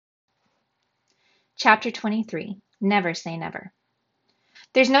Chapter 23. Never Say Never.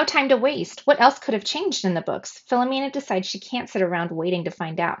 There's no time to waste. What else could have changed in the books? Philomena decides she can't sit around waiting to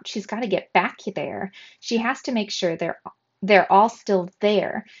find out. She's got to get back there. She has to make sure they're all still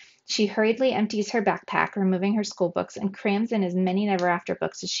there. She hurriedly empties her backpack, removing her school books, and crams in as many Never After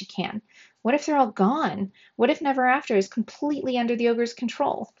books as she can. What if they're all gone? What if Never After is completely under the ogre's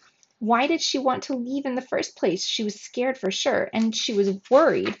control? Why did she want to leave in the first place? She was scared for sure, and she was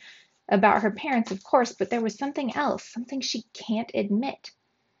worried about her parents, of course, but there was something else, something she can't admit.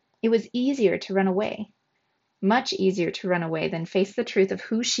 It was easier to run away, much easier to run away than face the truth of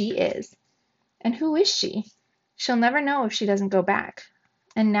who she is. And who is she? She'll never know if she doesn't go back.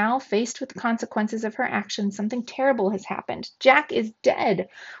 And now, faced with the consequences of her actions, something terrible has happened. Jack is dead.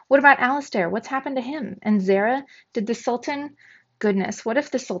 What about Alistair? What's happened to him? And Zara? Did the Sultan? Goodness, what if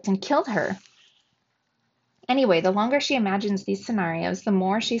the Sultan killed her? Anyway, the longer she imagines these scenarios, the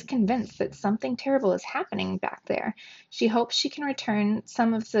more she's convinced that something terrible is happening back there. She hopes she can return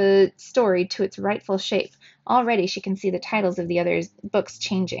some of the story to its rightful shape. Already she can see the titles of the other books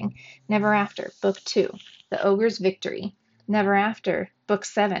changing. Never After, Book 2, The Ogre's Victory. Never After, Book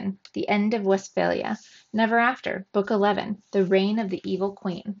 7, The End of Westphalia. Never After, Book 11, The Reign of the Evil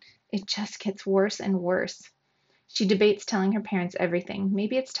Queen. It just gets worse and worse. She debates telling her parents everything.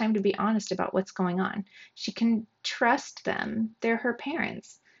 Maybe it's time to be honest about what's going on. She can trust them. They're her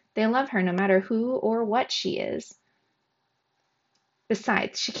parents. They love her no matter who or what she is.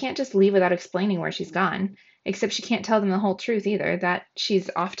 Besides, she can't just leave without explaining where she's gone. Except she can't tell them the whole truth either, that she's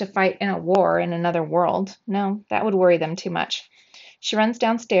off to fight in a war in another world. No, that would worry them too much. She runs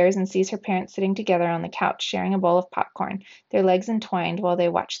downstairs and sees her parents sitting together on the couch, sharing a bowl of popcorn, their legs entwined while they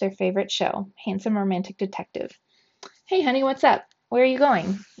watch their favorite show, Handsome Romantic Detective. Hey, honey, what's up? Where are you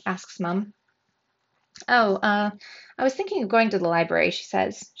going? Asks Mum. Oh, I was thinking of going to the library, she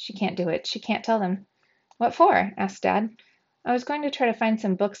says. She can't do it. She can't tell them. What for? Asks Dad. I was going to try to find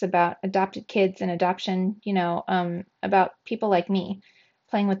some books about adopted kids and adoption, about people like me,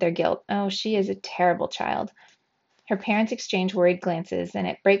 playing with their guilt. Oh, she is a terrible child. Her parents exchange worried glances, and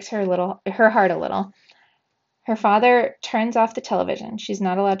it breaks her heart a little. Her father turns off the television. She's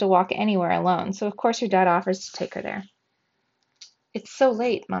not allowed to walk anywhere alone, so of course her dad offers to take her there. It's so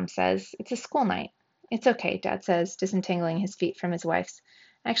late, Mom says. It's a school night. It's okay, Dad says, disentangling his feet from his wife's.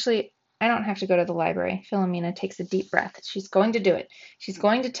 Actually, I don't have to go to the library. Philomena takes a deep breath. She's going to do it. She's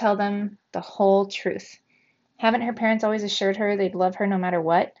going to tell them the whole truth. Haven't her parents always assured her they'd love her no matter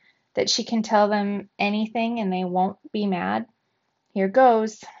what? That she can tell them anything and they won't be mad? Here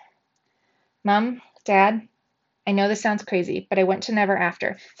goes. Mom, Dad, I know this sounds crazy, but I went to Never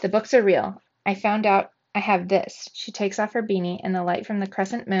After. The books are real. I found out I have this. She takes off her beanie, and the light from the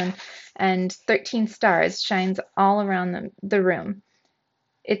crescent moon and 13 stars shines all around the room.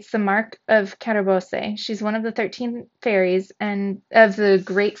 It's the mark of Carabosse. She's one of the 13 fairies and of the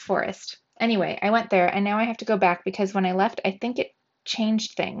great forest. Anyway, I went there, and now I have to go back because when I left, I think it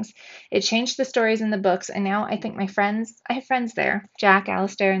changed things. It changed the stories in the books, and now I think I have friends there. Jack,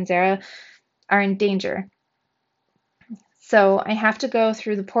 Alistair, and Zara are in danger. So I have to go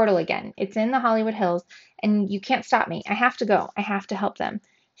through the portal again. It's in the Hollywood Hills, and you can't stop me. I have to go. I have to help them.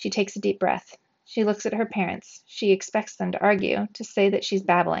 She takes a deep breath. She looks at her parents. She expects them to argue, to say that she's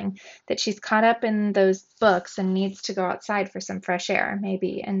babbling, that she's caught up in those books and needs to go outside for some fresh air,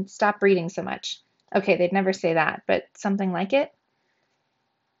 maybe, and stop reading so much. Okay, they'd never say that, but something like it?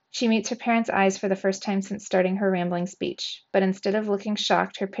 She meets her parents' eyes for the first time since starting her rambling speech, but instead of looking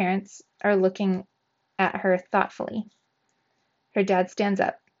shocked, her parents are looking at her thoughtfully. Her dad stands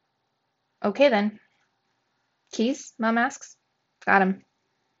up. Okay then. Keys? Mom asks. Got him.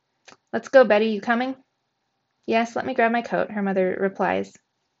 Let's go, Betty. You coming? Yes, let me grab my coat, her mother replies.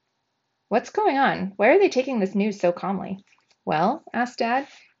 What's going on? Why are they taking this news so calmly? Well, asked Dad,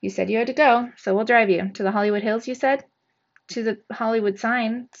 you said you had to go, so we'll drive you. To the Hollywood Hills, you said? To the Hollywood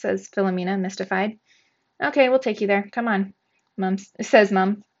sign, says Philomena, mystified. Okay, we'll take you there. Come on, says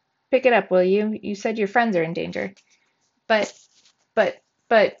Mom. Pick it up, will you? You said your friends are in danger. But,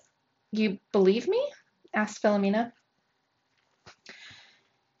 but, you believe me? Asked Philomena.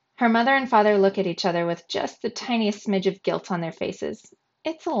 Her mother and father look at each other with just the tiniest smidge of guilt on their faces.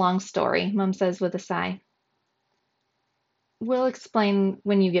 It's a long story, Mom says with a sigh. We'll explain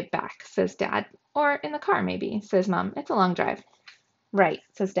when you get back, says Dad. Or in the car, maybe, says Mom. It's a long drive. Right,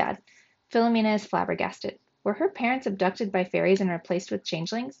 says Dad. Philomena is flabbergasted. Were her parents abducted by fairies and replaced with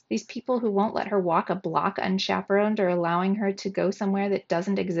changelings? These people who won't let her walk a block unchaperoned or allowing her to go somewhere that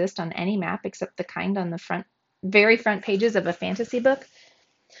doesn't exist on any map except the kind on the very front pages of a fantasy book?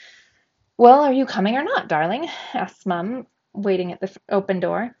 Well, are you coming or not, darling? Asks Mum, waiting at the open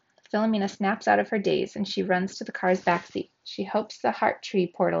door. Philomena snaps out of her daze and she runs to the car's back seat. She hopes the heart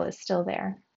tree portal is still there.